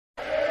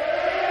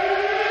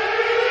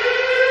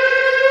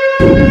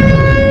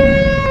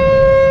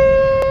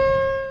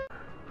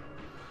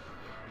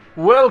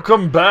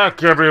Welcome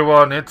back,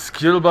 everyone. It's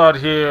Killbot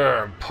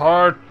here.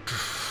 Part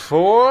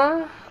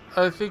 4,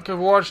 I think, of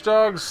Watch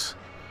Dogs.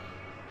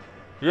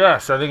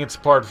 Yes, I think it's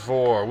part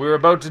 4. We're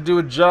about to do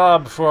a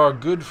job for our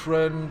good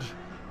friend,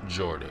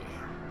 Jordy.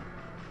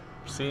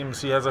 Seems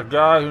he has a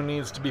guy who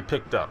needs to be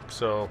picked up,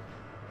 so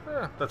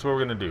that's what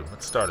we're going to do.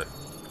 Let's start it.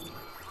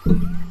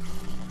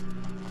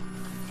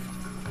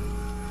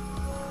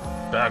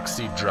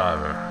 Backseat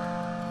driver.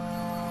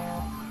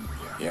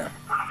 Yeah.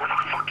 Where the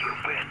fuck you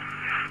been?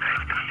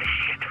 I've got this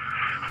shit.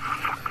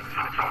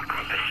 Fuck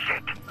this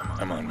shit.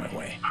 I'm on my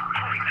way.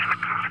 Hurry, man. The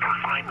cops are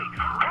gonna find me.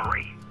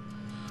 Hurry.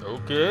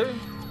 Okay.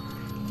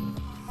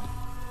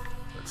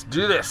 Let's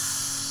do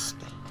this.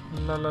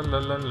 La la la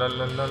la la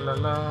la la la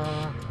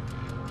la.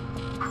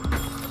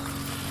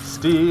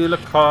 Steal a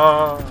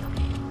car.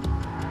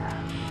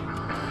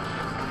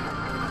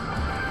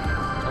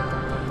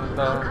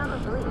 Chicago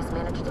police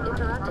managed to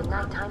interrupt a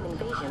nighttime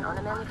invasion on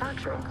a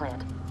manufacturing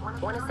plant.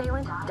 One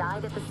assailant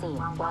died at the scene,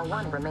 while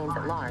one remains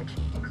at large.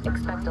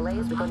 Expect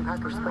delays within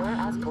Parker Square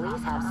as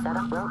police have set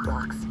up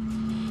roadblocks.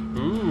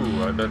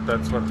 Ooh, I bet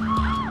that's what...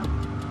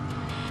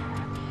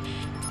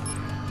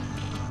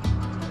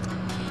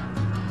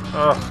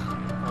 Ugh,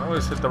 I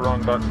always hit the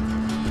wrong button.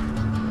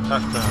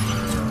 That time,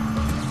 there we go.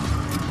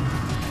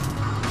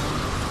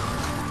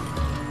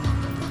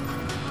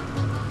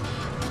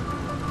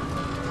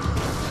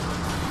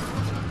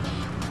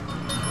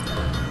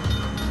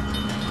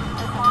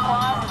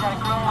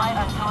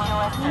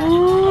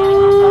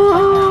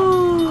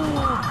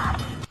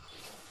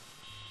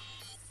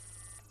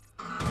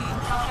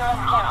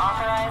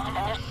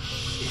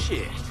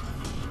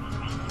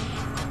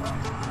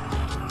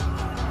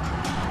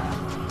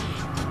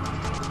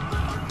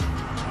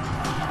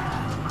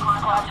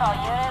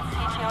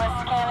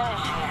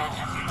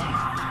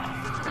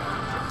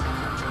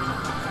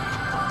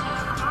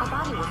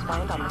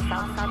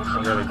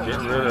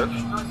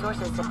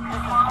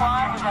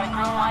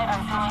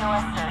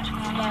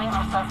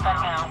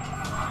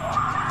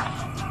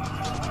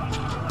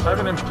 I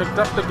haven't even picked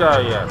up the guy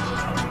yet.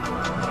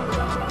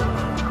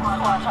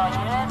 Watch all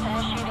units,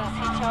 initiating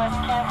CTOS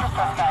scan for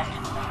suspect.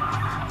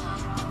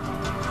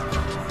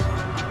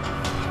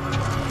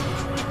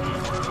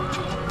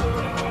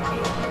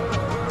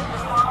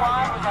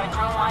 Squad, we got a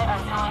green light on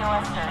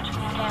CTOS search.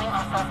 Scanning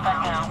for suspect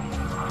now.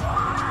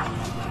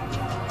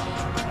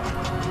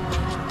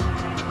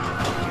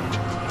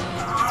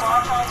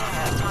 Watch all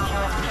units,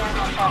 CTOS scan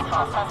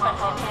successful. Suspect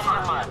located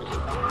and marked.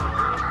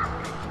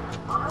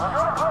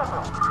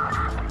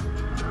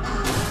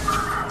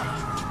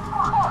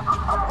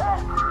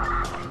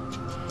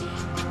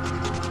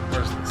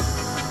 Where's this?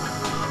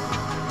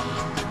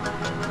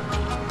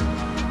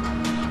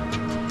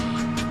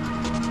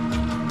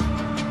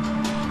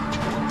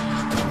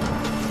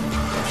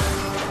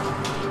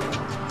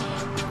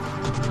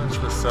 Where's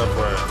the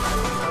subway?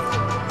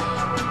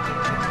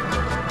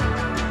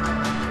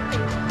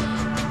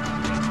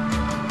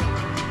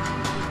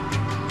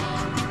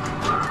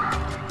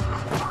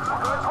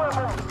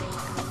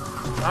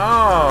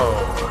 Oh!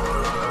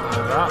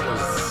 That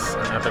was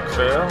an epic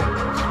fail.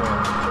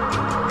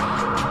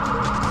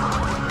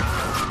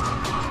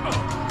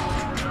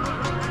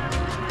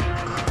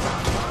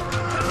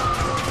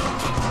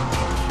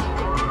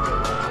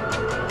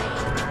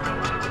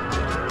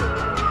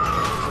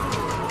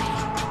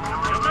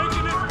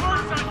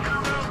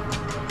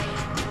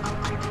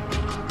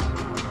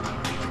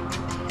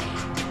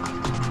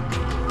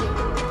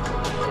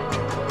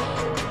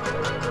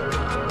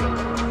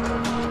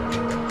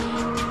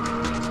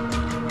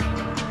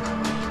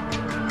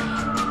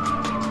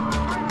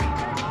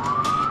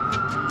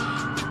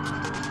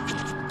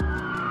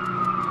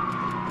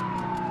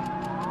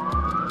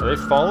 Are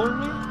they following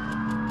me?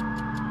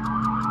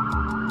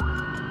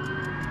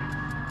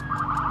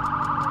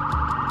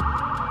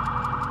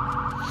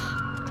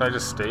 Can I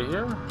just stay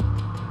here?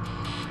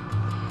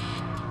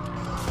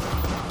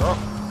 Oh.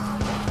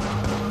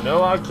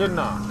 No, I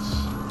cannot.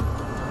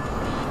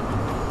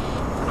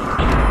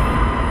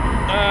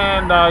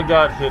 And I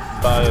got hit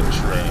by a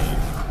train.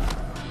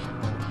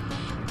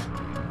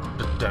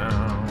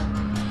 Down.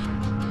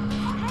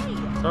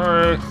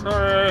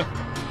 Sorry.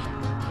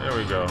 There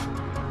we go.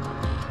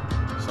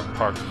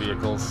 Parked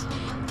vehicles.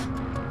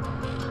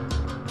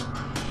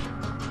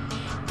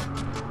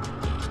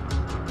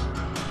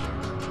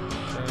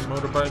 Okay,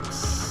 motorbikes.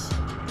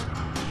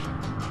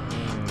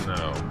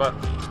 No, but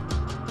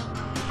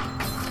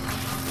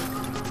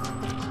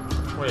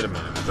wait a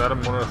minute. Is that a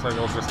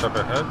motorcycle just up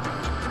ahead?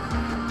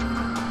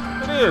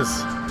 It is.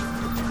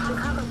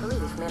 Chicago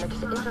police managed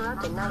to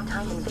interrupt a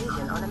nighttime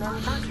invasion on a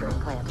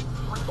manufacturing plant.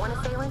 One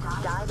assailant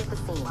died at the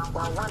scene,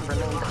 while one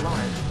remains at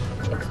large.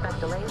 Expect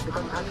delays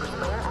within Parker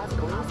Square as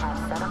police have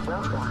set up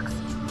roadblocks.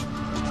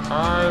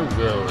 I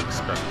will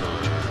expect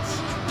delays.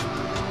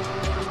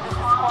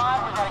 Squad,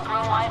 we got a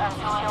green light on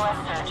CTOS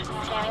search.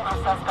 Scanning for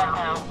suspect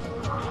now.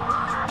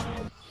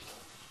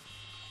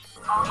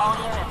 All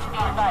units, be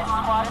advised.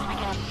 Squad is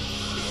beginning.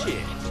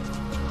 Shit.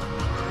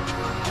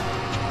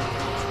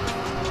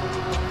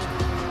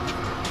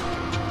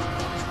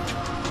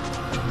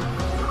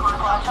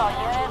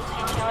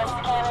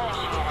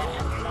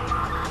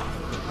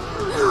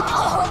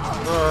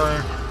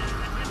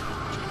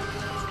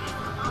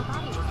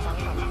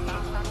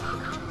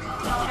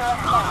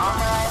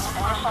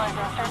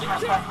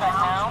 suspect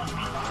now.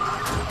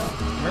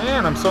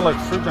 Man, I'm so like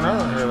freaking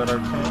out here that I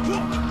can't.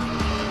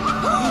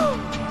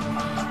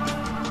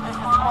 This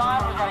is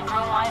squad. We got a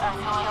green light on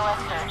COS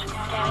search.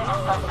 Scanning the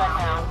suspect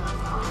now.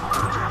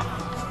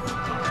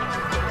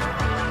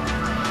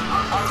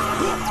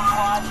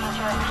 Squad,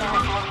 secure team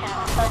is located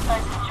the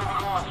suspect.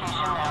 Distributing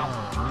location now.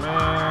 Oh,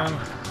 man.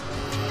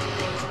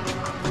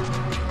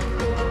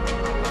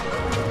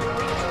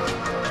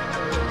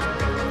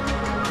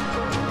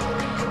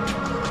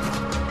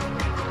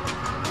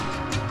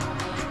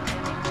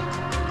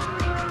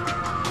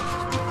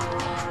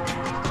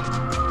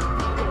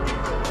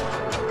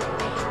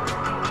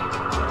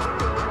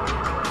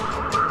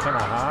 Can I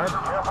hide?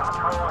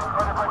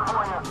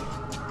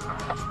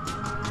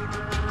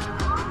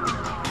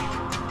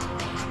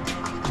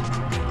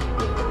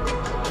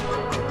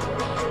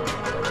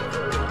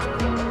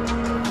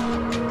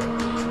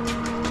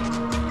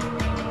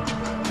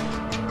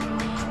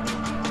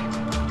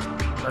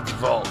 Let's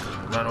vault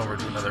and run over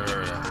to another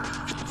area.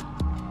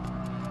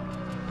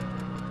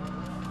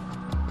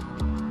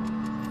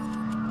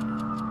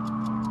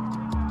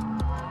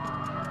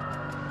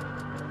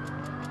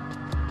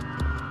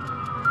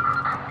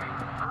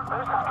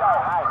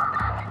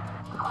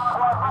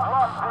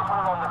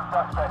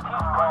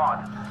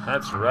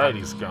 That's right,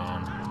 he's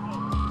gone.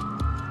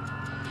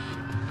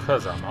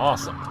 'Cause I'm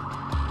awesome.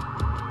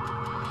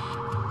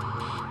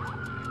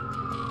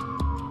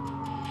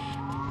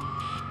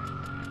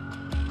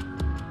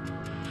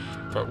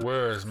 But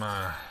where is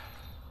my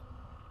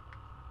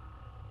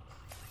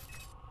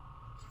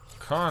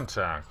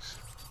contact?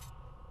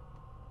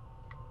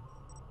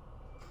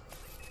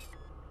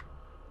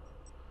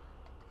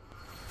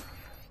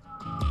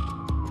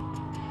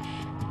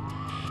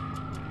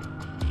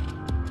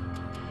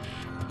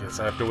 Guess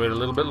I have to wait a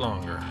little bit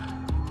longer.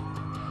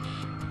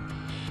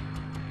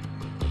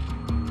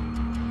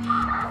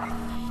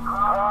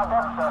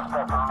 That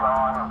suspect is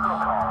gone. I'm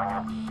calling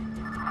it.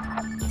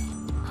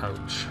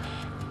 Ouch.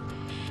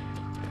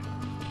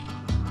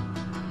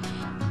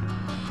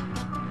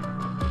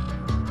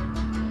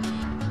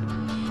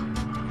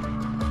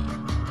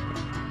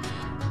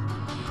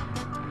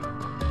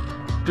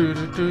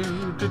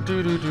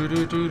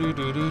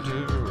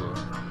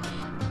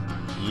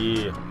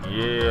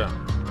 Yeah.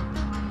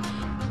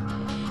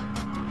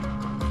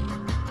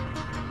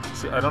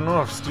 See, I don't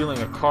know if stealing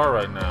a car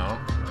right now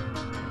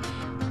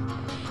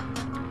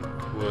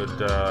would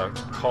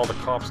call the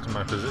cops to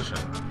my position.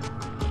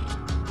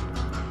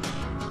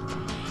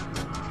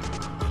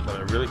 But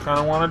I really kind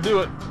of want to do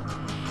it.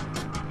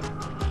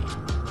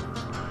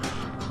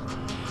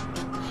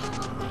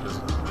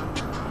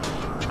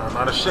 I'm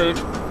out of shape.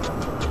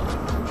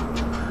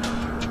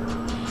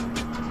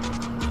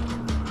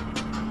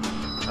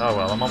 Oh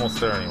well, I'm almost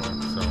there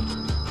anyway, so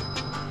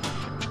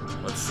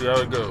let's see how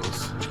it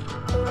goes.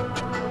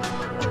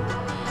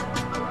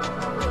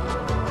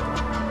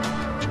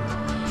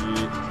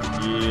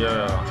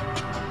 Yeah.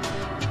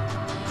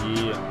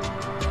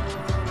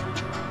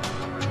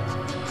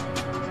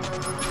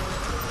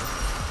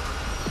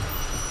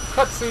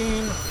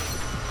 Cutscene.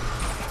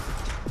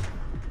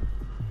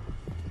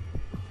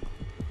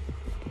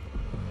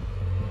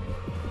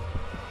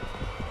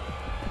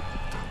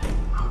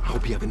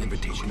 Hope you have an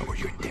invitation or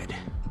you're dead.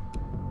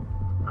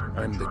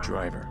 I'm the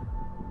driver.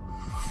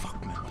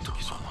 Fuck, man, what took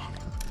you so long?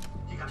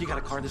 You got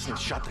a car, this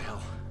thing's shot to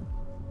hell.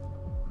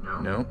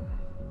 No.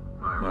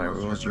 My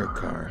rule's your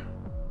car.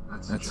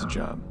 That's the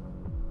job.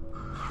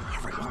 All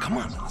right, well, come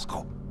on, man, let's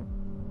go.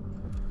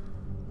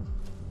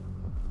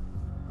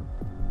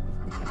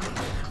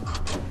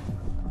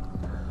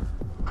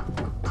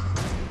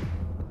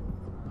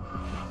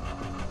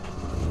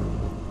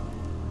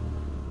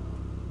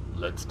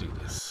 Let's do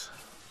this.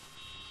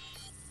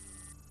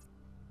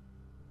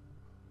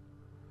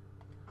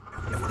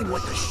 Everything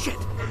went to shit.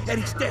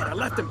 Eddie's dead. I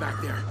left him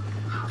back there.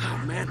 Oh,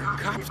 man, the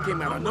cops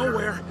came out of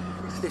nowhere.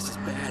 This is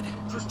bad.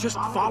 Just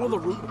follow the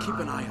route and keep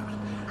an eye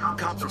out.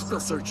 Cops are still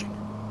searching.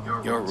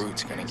 Your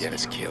route's gonna get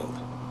us killed.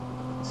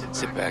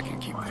 Sit back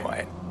and keep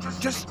quiet.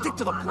 Just stick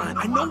to the plan.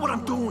 I know what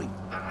I'm doing.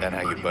 That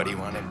how your buddy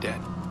want him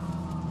dead?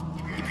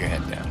 Keep your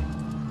head down.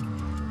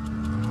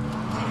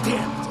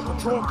 Damn, it's a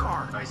patrol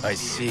car. I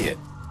see it.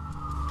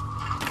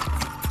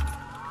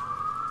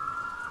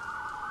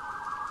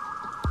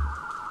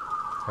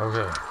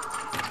 Okay.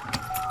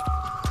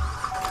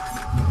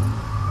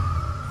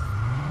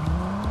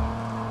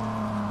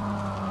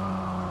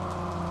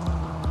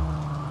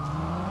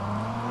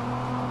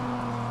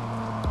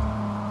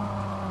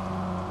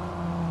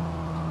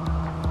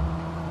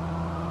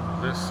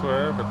 This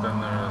way, but then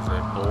there is a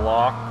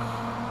block.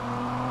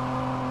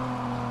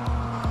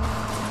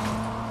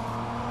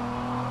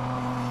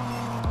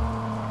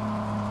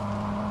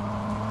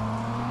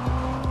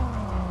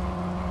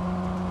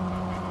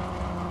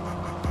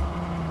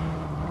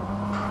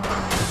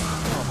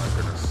 Oh my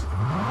goodness.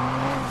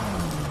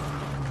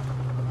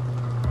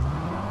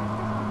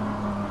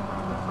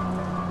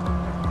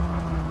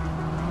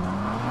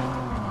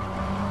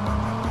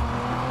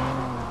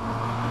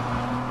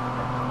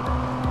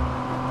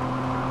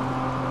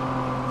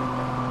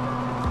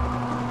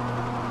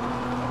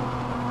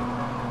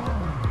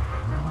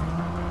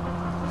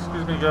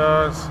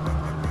 guys.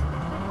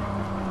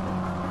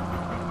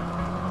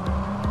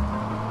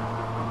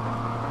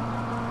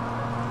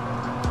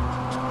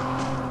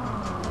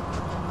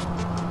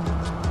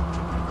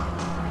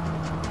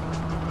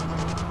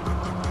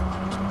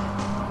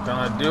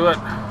 Gonna do it.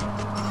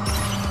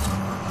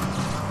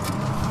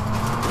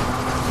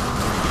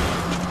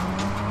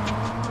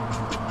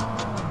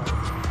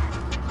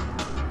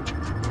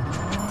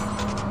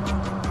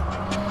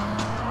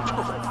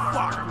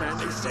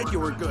 You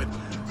were good.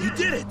 You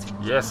did it!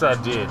 Yes,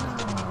 I did.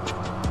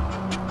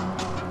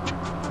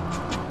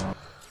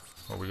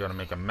 Well, we gotta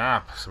make a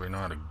map so we know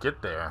how to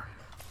get there.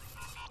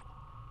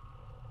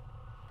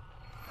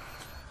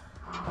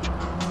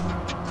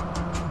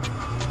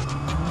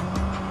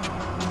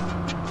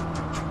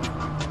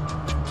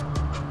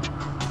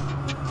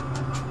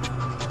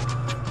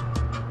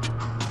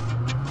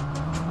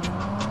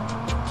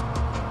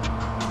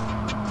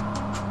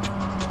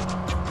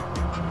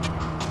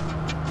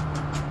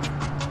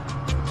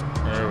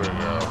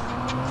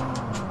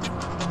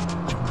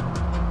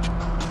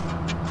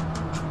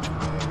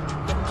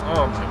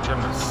 Oh my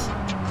goodness.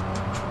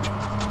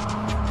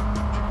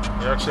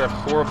 You actually have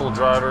horrible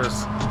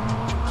drivers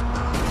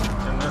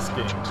in this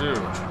game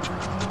too.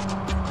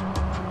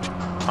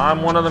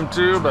 I'm one of them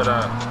too, but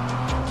I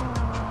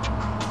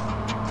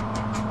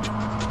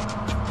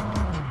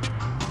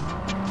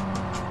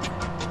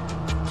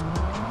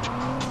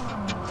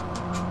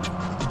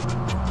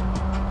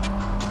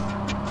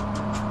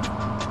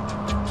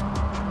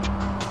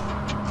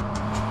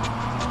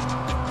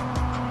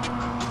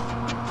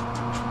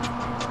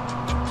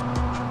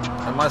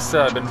must say,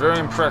 I've been very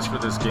impressed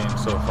with this game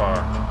so far.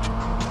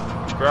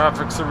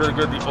 Graphics are really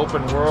good. The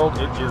open world,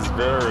 it is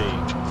very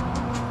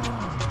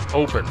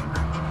open.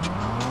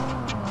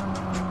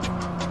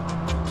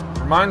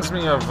 Reminds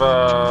me of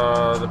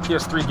the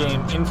PS3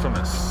 game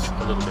Infamous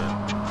a little bit.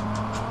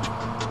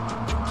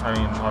 I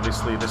mean,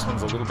 obviously this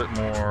one's a little bit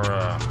more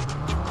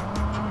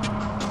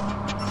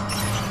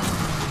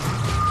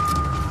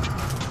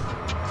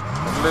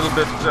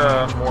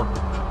more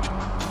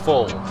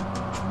full.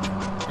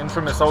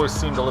 Infamous always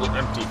seemed a little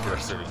empty for a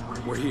city.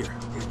 We're here.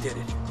 We did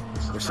it.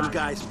 There's some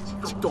guys.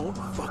 Just don't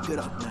fuck it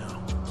up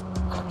now.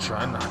 I'll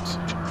try not to.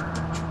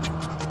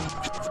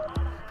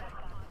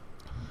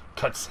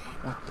 Cutscene.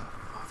 What the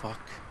fuck?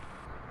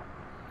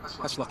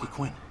 That's Lucky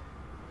Quinn.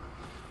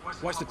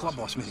 Why's the club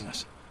boss meeting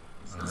us?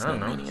 It's not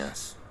meaning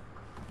us.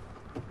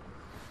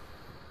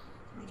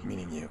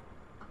 Meaning you.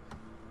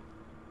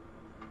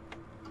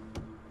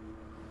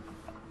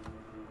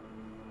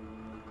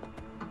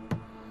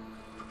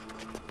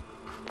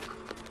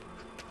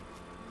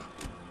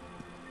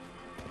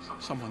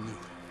 Someone knew.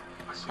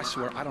 I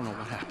swear, I don't know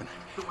what happened.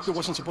 There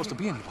wasn't supposed to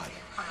be anybody.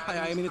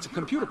 I mean, it's a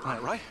computer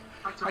plant, right?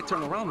 I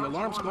turn around, the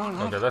alarm's going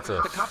off. Okay, that's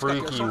a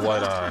freaky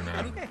white eye,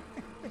 man.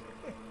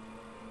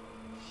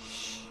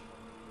 Shh.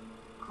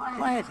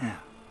 Quiet now.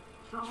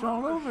 It's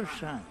all over,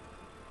 son.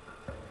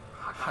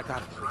 I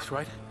got it, police,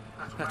 right?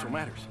 That's what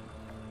matters.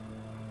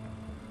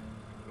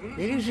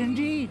 It is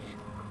indeed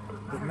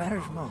what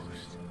matters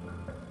most.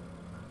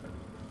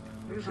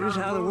 This is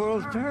how the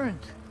world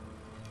turns.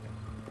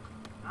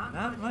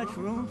 Not much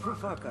room for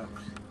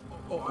fuck-ups.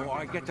 Oh,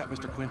 I get that,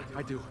 Mr. Quinn.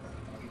 I do.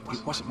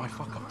 It wasn't my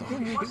fuck-up, though.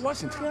 It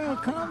wasn't. Yeah,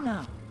 calm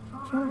now.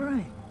 It's all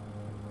right.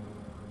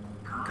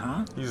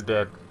 Calm? He's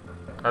dead.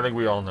 I think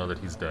we all know that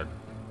he's dead.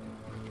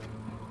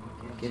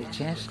 Get a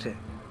chance to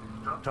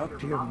talk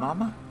to your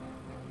mama?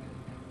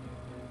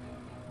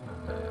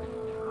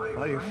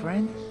 All your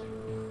friends?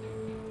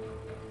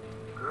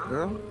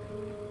 Girl?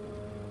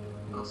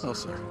 No,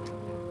 sir.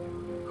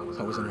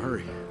 I was in a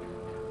hurry.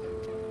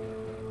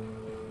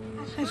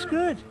 That's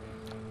good.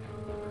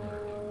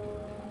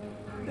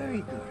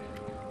 Very good.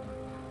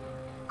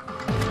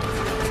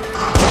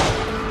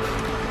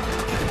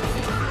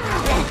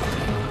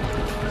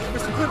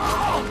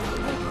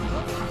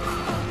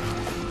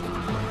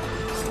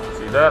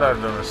 See, that I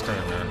don't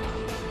understand, man.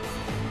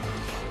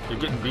 You're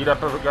getting beat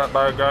up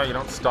by a guy, you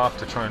don't stop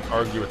to try and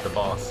argue with the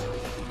boss.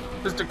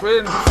 Mr.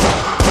 Quinn!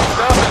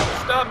 Stop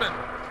it! Stop it!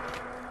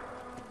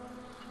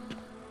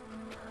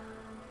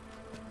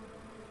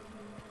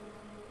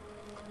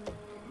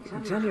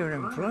 Tell your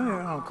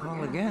employer I'll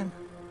call again.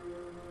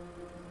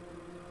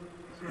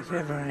 If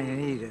ever I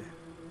need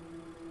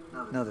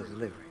another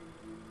delivery.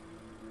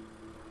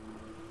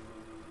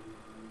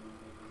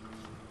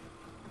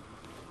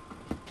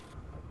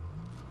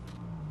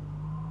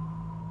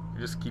 You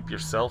just keep your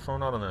cell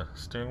phone out on the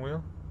steering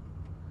wheel?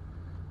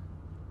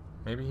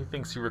 Maybe he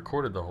thinks you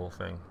recorded the whole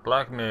thing.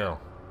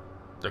 Blackmail.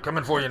 They're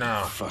coming for you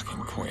now.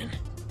 Fucking Quinn.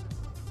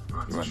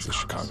 He runs the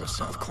Chicago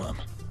South Club.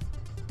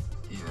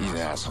 These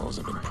assholes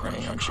have been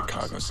preying on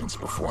Chicago since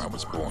before I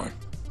was born.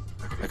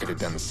 I could have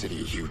done the city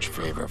a huge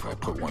favor if I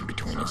put one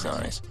between his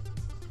eyes.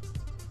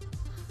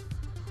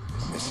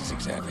 And this is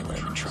exactly what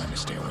I've been trying to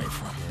stay away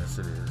from. Yes,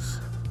 it is.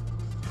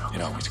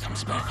 It always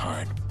comes back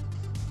hard.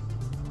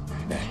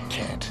 That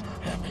can't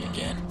happen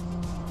again.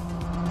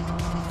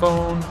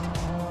 Phone.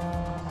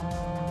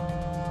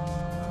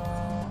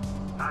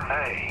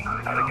 Hey,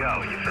 How'd it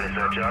go? You finished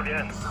that job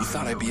yet? You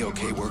thought I'd be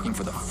okay working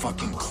for the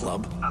fucking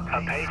club?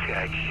 A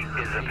paycheck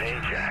is a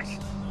paycheck.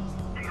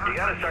 You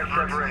gotta start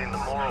separating the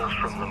morals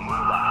from the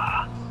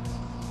moolah.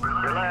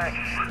 Relax.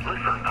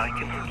 Listen, I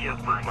can hook you up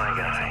with my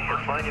guy. He'll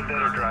find you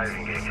better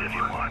driving gigs if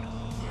you want.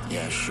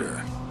 Yeah,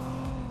 sure.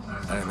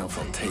 I don't know if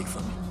I'll take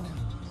them.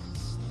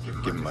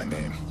 Give him my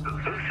name.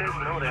 Who says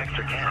no to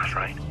extra cash,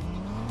 right?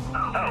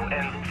 Oh,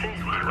 and since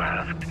you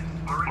asked,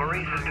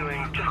 Maurice is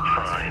doing just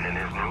fine in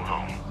his new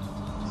home.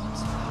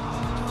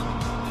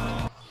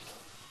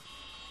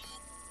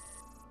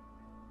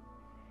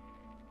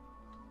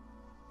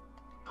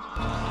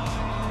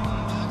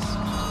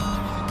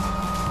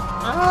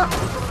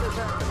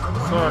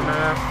 Sorry,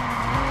 man.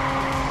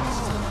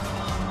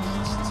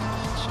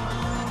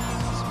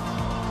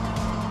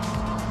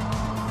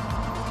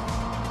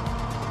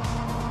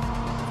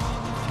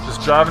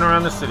 Just driving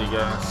around the city,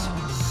 guys.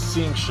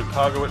 Seeing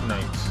Chicago at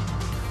night.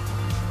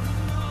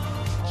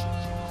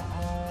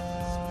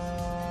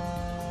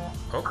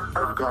 Oh.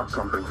 I've got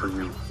something for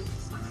you.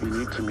 We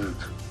need to meet.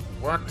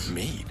 What?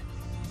 Meet?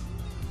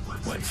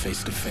 What,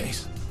 face to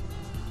face?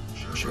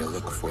 Should I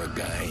look for a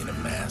guy in a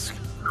mask?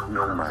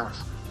 No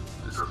mask.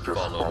 Just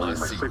follow my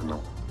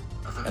signal.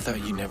 I thought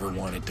you never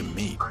wanted to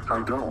meet.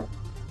 I don't.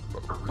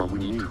 But we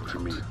need to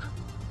meet.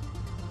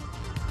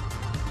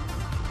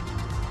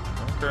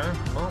 Okay,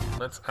 well,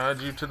 let's add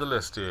you to the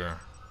list here.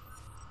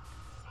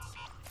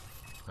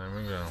 There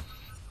we go.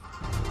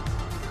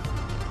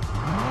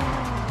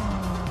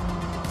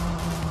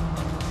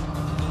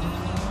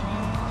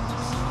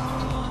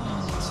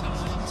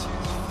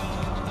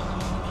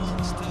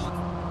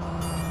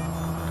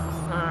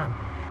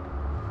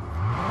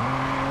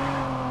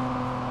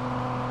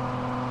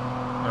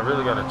 I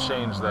really gotta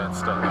change that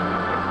stuff.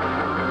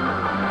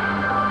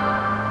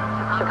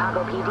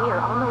 Chicago PD are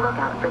on the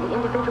lookout for the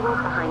individuals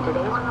behind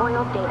today's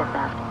foiled data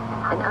theft.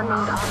 An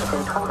unnamed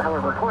officer told our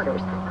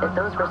reporters that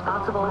those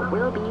responsible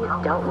will be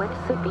dealt with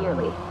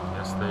severely.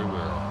 Yes, they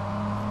will.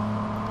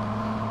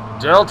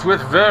 Dealt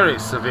with very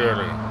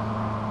severely.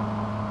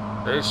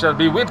 They shall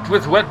be whipped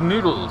with wet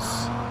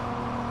noodles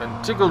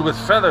and tickled with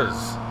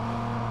feathers.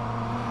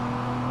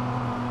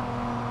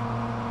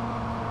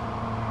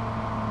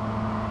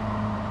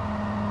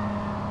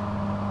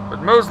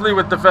 But mostly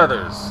with the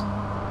feathers.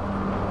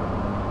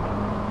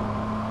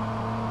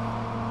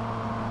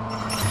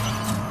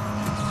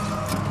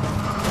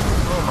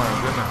 Oh my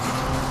goodness.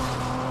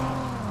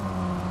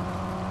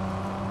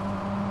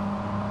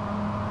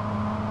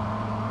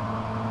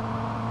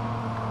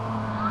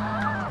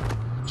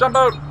 Jump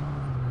out!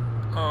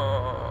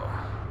 Oh.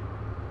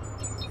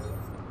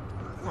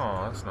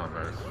 Oh, that's not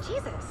very good.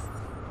 Jesus.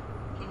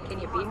 Can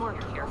you be more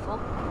careful?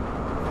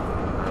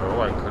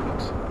 No, I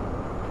couldn't.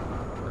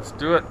 Let's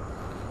do it.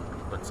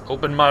 Let's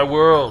open my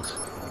world.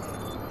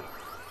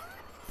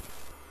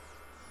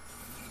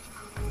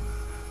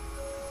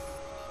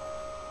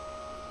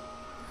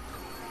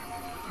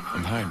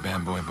 I've hired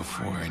Bad Boy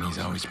before, and he's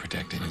always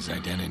protected his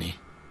identity.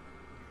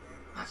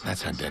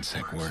 That's how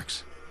DedSec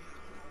works.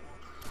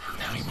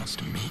 Now he wants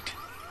to meet.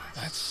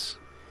 That's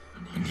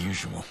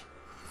unusual.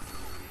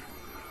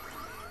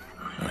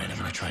 Alright, I'm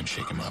gonna try and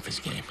shake him off his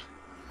game.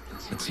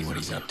 Let's see what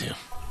he's up to.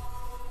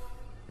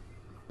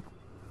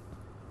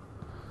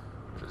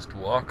 Just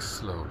walk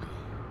slowly.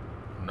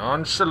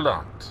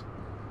 Nonchalant.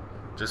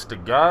 Just a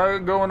guy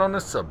going on the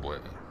subway.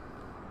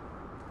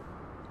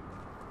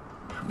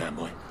 Bad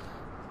Boy.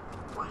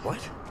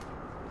 What?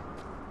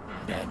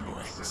 Bad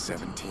Boy,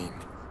 17.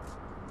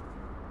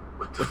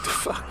 What the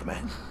fuck,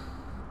 man?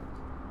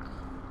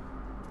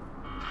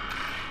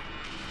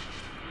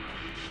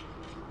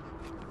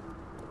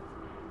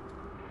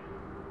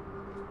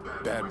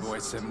 Bad Boy,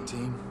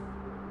 17?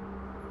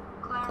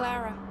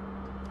 Clara.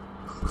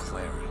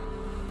 Clara.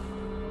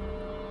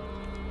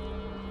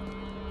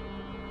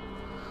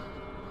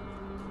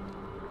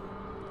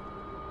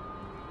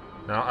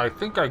 Now, I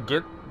think I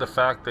get the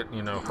fact that,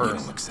 you know, You her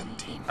don't look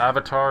 17.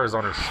 avatar is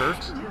on her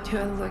shirt. Do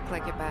I look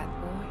like a bad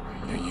boy?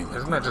 Yeah, you look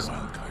Isn't like that just a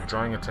wild card.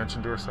 drawing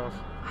attention to herself?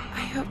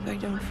 I hope I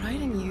don't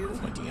frighten you.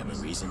 What, do you have a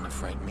reason to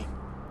frighten me?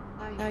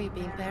 Now you're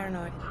being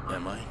paranoid.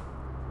 Am I?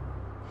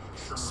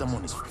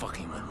 Someone is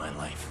fucking with my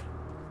life.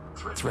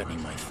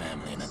 Threatening my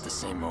family, and at the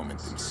same moment,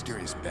 the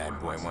mysterious bad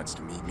boy wants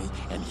to meet me,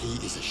 and he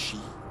is a she.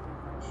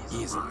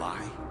 He is a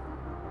lie.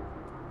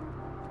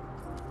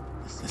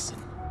 Listen,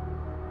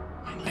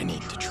 I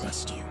need to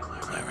trust you,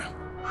 Clara.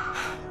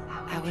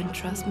 I wouldn't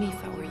trust me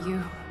if I were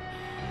you.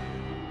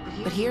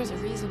 But here's a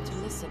reason to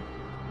listen.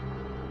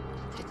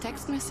 The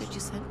text message you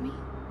sent me,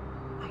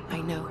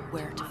 I know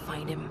where to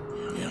find him.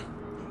 Yeah?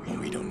 Well,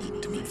 we don't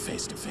need to meet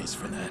face to face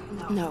for that.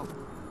 No.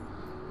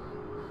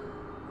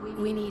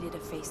 We needed a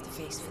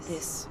face-to-face for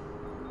this.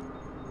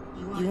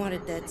 You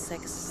wanted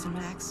DedSec as a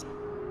max.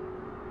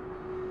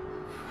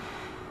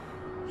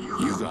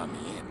 You got me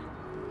in.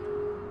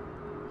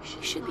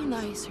 You should be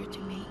nicer to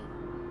me.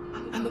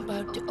 I'm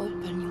about to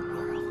open your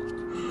world.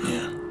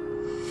 Yeah.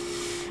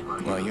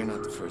 Well, you're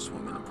not the first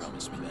woman to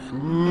promise me that.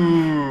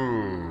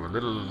 Ooh, a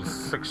little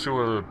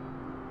sexual,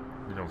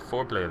 you know,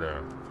 foreplay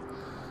there.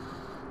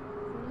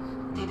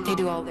 They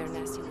do all their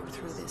nasty work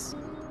through this.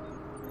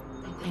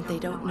 And they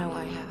don't know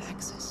I have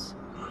access.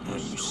 Well,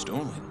 you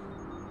stole it.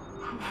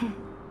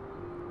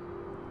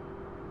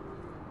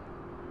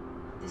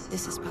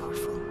 This is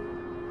powerful.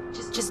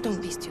 Just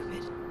don't be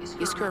stupid.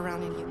 You screw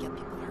around and you get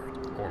people hurt.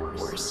 Or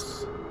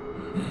worse.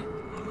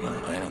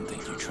 Well, I don't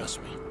think you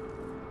trust me.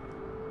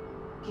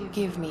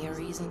 Give me a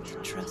reason to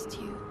trust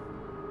you.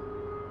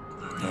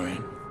 All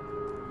right.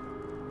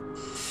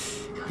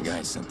 The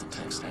guy sent the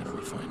text. How do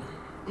we find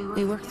him?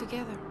 We work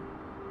together.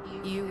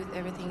 You with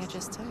everything I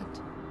just said.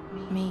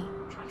 Me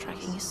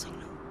tracking his signal.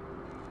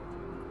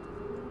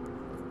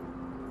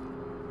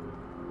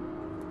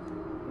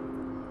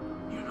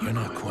 You're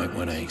not quite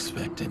what I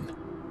expected.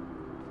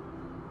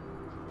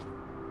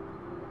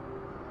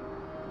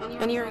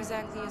 And you're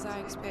exactly as I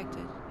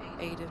expected,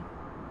 Aiden.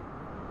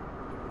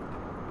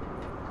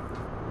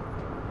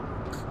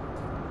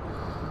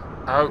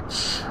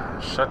 Ouch.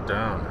 Shut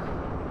down.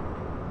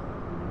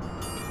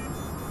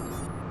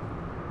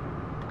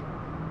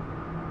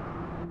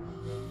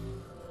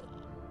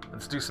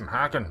 Let's do some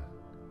hacking.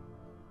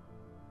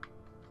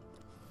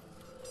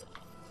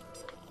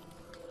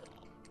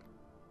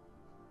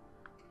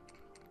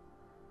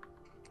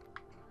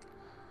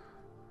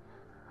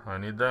 I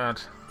need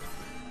that.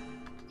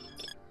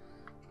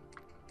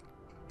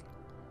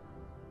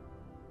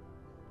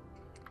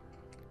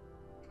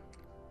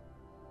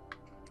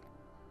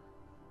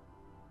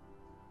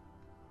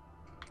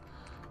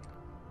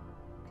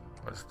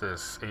 What's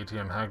this?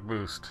 ATM hack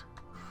boost.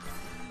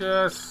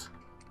 Yes.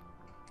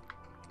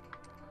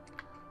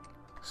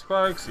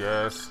 Spikes,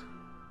 yes.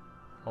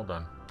 Hold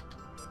on.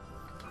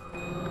 Ooh,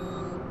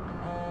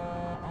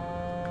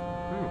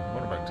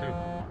 motorbike too.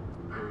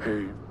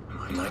 Hey.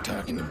 Am I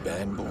talking to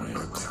Bad Boy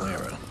or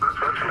Clara?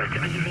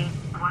 Easy.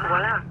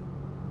 Voila.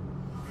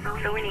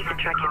 So we need to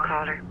track your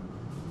caller.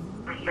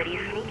 But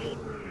he's sneaky.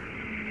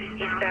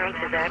 He's bounced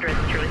his address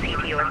through a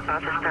CTO's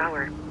office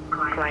tower.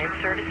 Client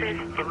services,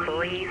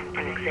 employees,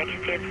 and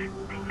executives,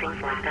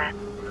 things like that.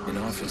 An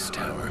office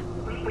tower?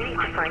 We need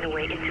to find a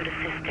way into the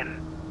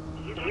system.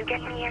 You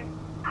get me in,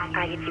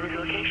 I get you his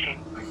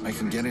location. I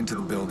can get into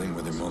the building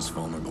where they're most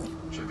vulnerable.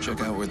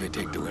 Check out where they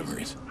take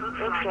deliveries.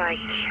 Looks like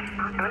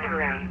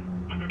underground,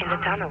 in the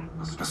tunnel.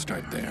 I'll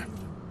start there.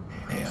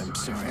 Hey, I'm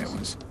sorry I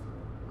was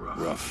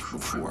rough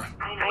before.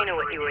 I know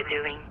what you were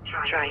doing,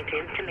 trying to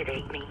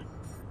intimidate me.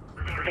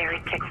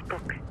 Very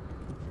textbook.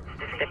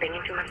 Stepping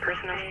into my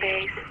personal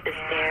space, the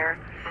stare,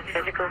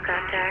 physical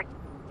contact.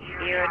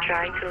 You're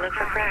trying to look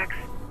for cracks.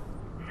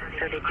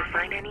 So did you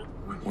find any?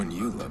 When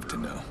you love to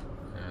know.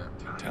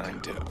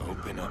 Time to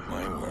open up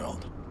my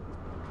world.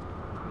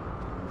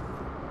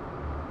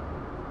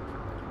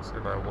 So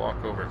if I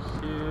walk over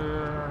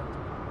here,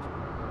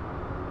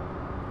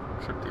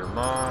 trip the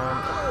alarm.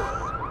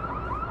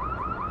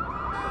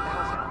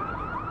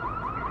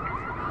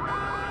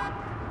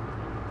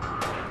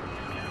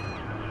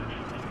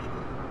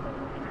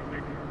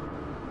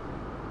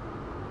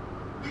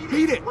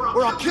 Beat it,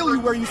 or I'll kill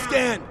you where you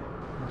stand.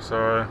 I'm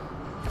sorry.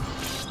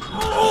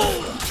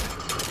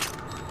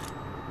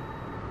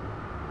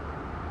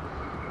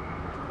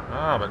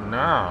 Ah, but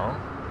now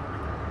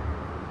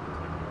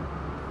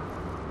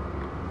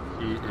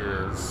he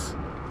is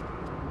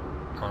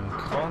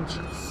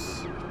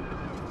unconscious.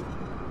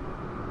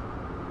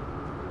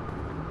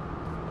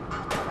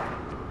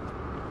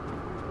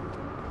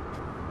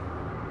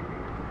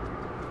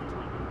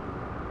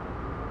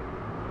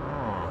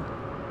 Oh.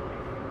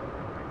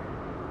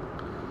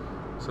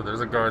 So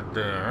there's a guard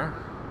there.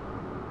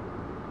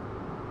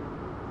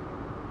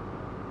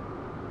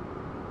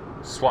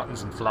 Swatting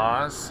some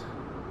flies.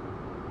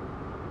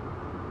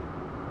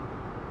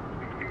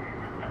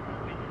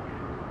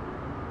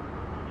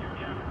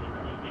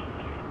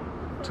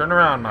 Turn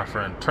around, my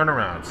friend. Turn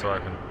around so I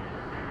can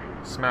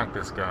smack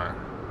this guy.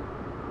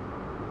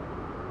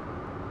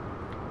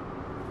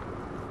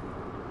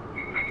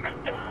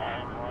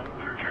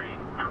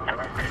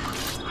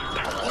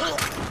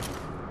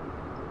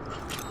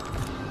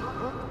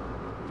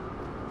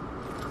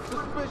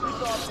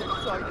 Suspicious object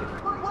sighted.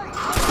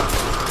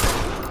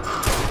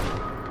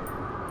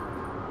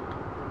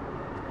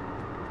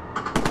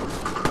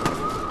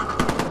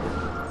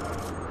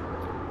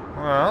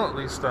 Well, at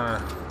least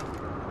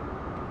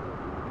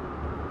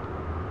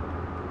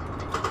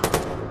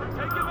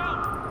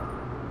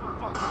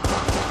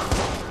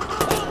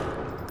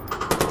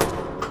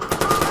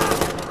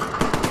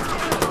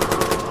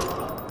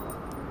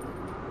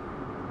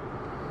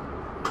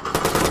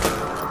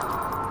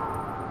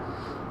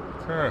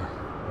okay,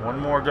 one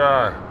more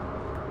guy.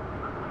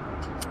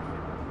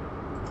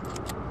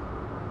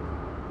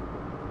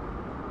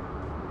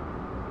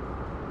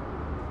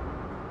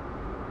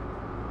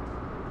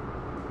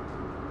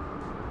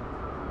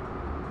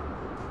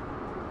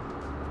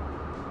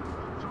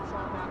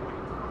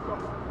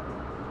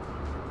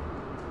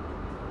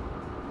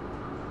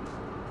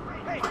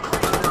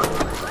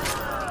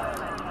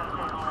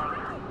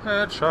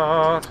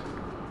 Headshot.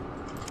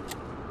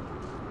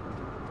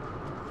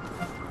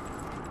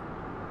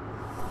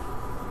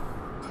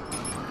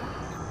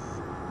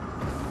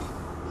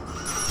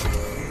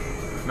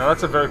 Now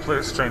that's a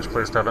very strange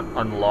place to have an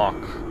unlock.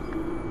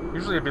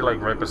 Usually it'd be like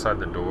right beside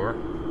the door.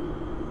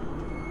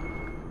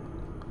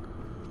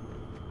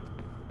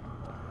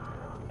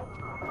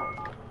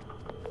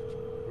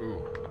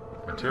 Ooh,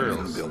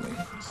 materials. Building.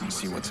 You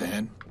see what's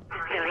ahead?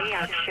 The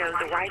layout shows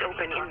the wide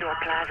open indoor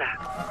plaza.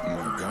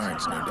 More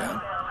guards, no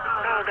doubt.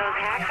 Oh, those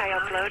hacks I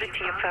uploaded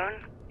to your phone?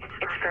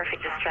 It's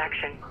perfect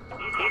distraction.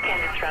 You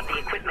can disrupt the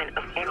equipment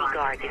of any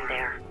guard in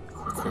there.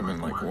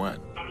 Equipment like what?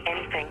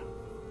 Anything.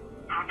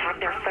 Hack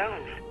their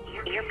phones,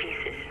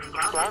 earpieces,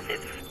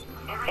 explosives.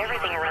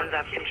 Everything runs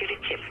off computer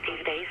chips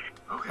these days.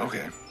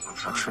 Okay,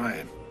 I'll try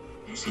it.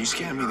 Can you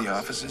scan me the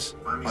offices?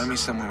 Find me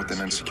someone with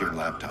an unsecured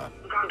laptop.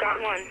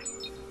 Got one.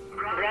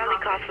 Bradley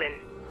Coughlin.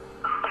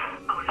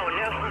 Oh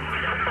no.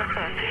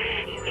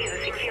 He's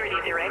a security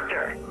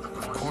director.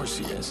 Of course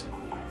he is.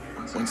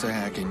 Once I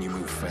hack in, you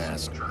move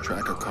fast.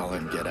 Track a caller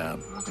and get out.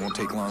 It won't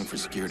take long for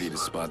security to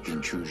spot the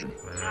intrusion.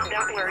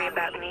 Don't worry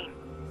about me.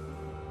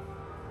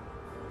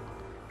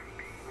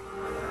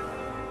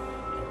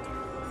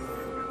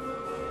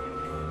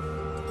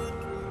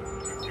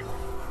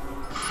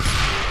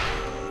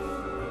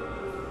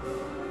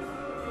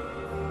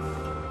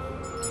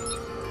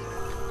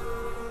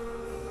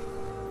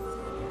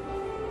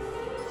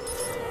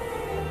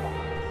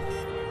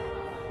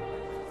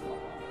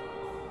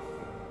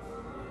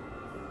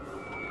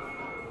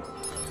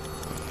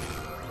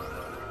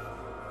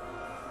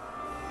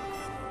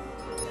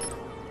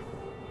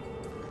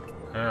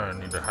 Yeah, I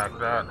need to hack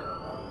that.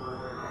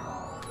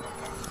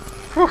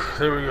 Whew,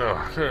 there we go.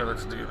 Okay,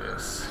 let's do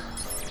this.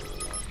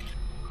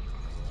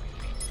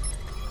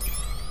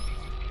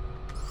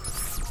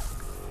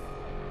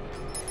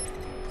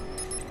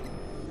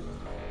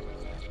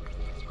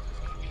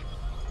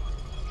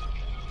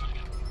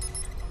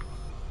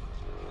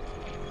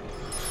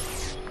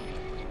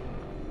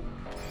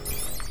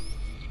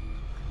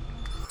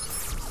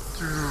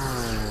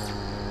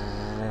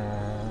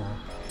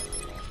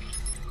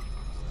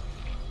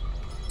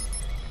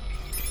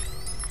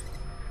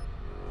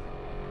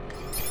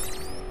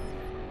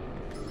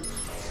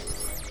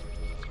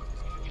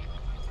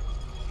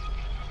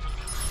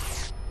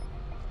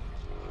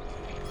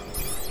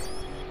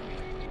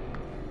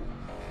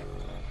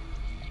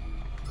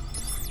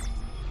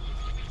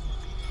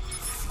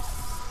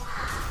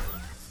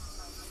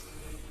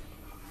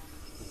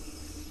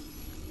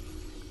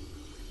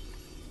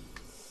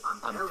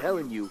 I'm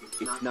telling you,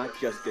 it's not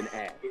just an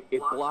ad.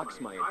 It blocks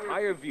my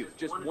entire view.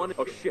 Just one.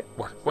 Oh shit!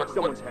 What?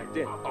 Someone's hacked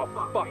in.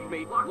 Oh fuck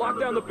me! Lock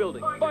down the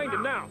building. Find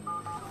him now.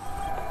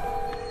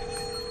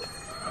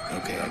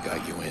 Okay, I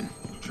got you in.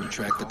 Can you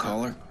track the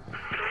caller?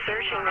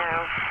 Searching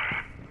now.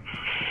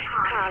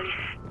 Carl,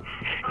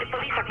 the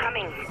police are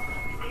coming.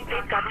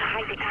 They've got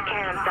high-tech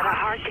scans that are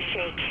hard to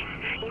shake.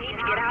 You need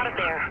to get out of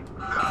there.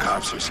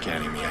 Cops are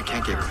scanning me. I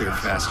can't get clear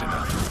fast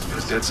enough.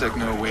 Does DedSec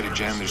know a way to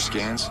jam their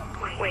scans?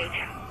 Wait.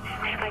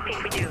 I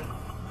think we do.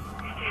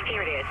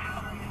 Here it is.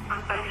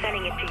 I'm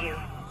sending it to you.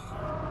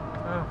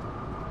 Oh.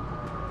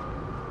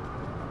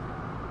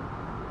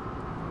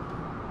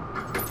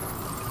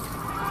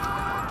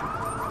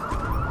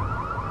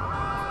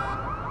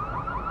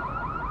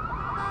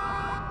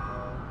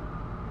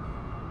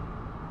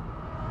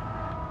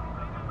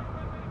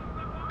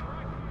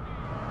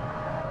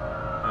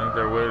 I think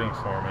they're waiting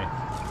for me.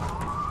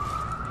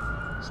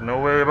 There's no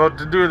way about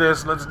to do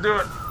this. Let's do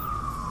it.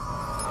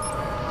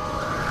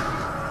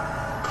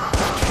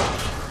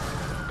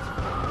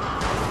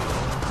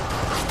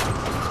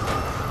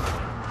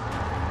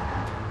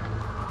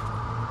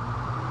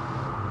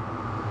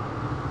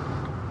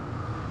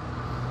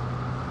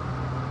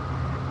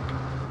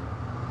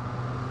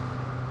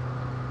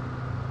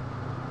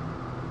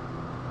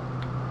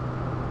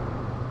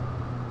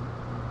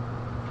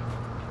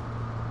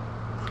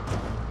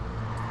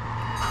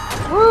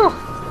 Woo!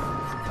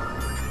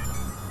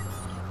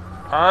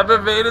 I've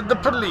evaded the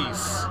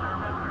police.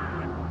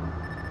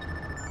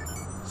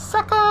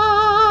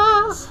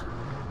 Suckers!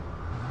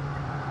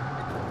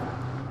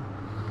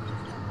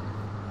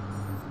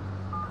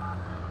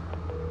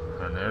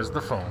 And there's the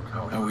phone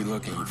call. How are we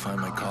looking? You find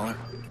my caller?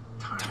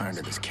 I'm tired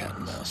of this cat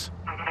and mouse.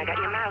 I got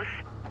your mouse.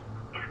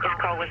 This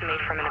call was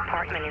made from an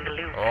apartment in the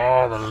Loop.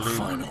 Oh, the Loop.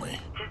 Finally.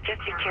 Just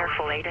be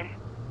careful, Aiden.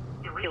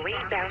 The way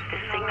he bounced the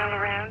signal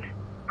around,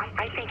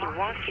 I think he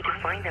wants you to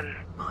find him.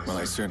 Well,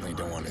 I certainly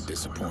don't want to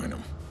disappoint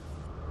him.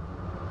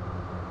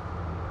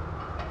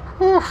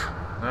 Whew.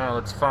 Now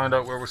let's find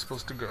out where we're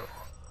supposed to go.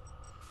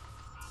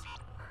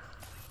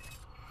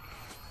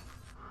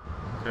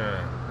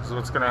 Okay, this is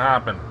what's gonna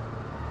happen.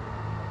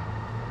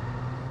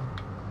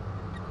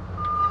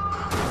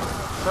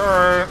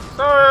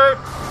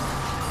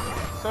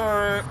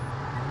 Sorry.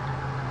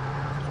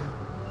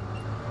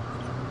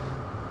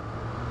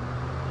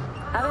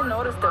 Haven't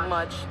noticed them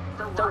much.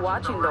 They're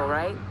watching though,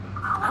 right?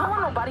 I don't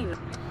want nobody.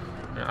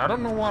 Yeah, I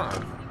don't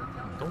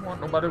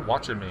want nobody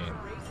watching me.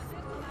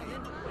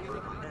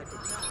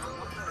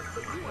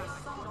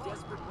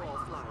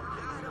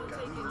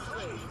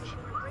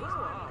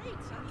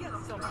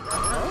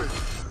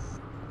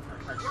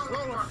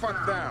 Slow the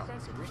fuck down.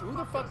 Who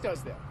the fuck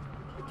does that?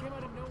 It came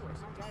out of nowhere.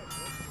 Some guy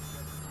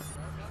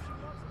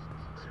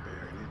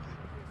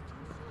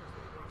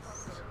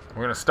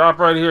We're gonna stop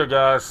right here,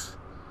 guys.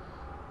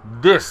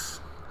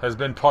 This has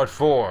been part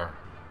 4.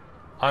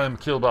 I am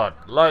Killbot.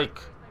 Like,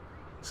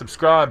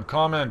 subscribe,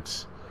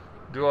 comment,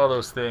 do all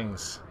those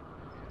things.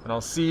 And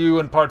I'll see you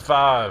in part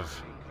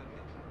 5.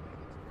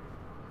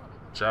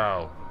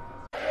 Ciao.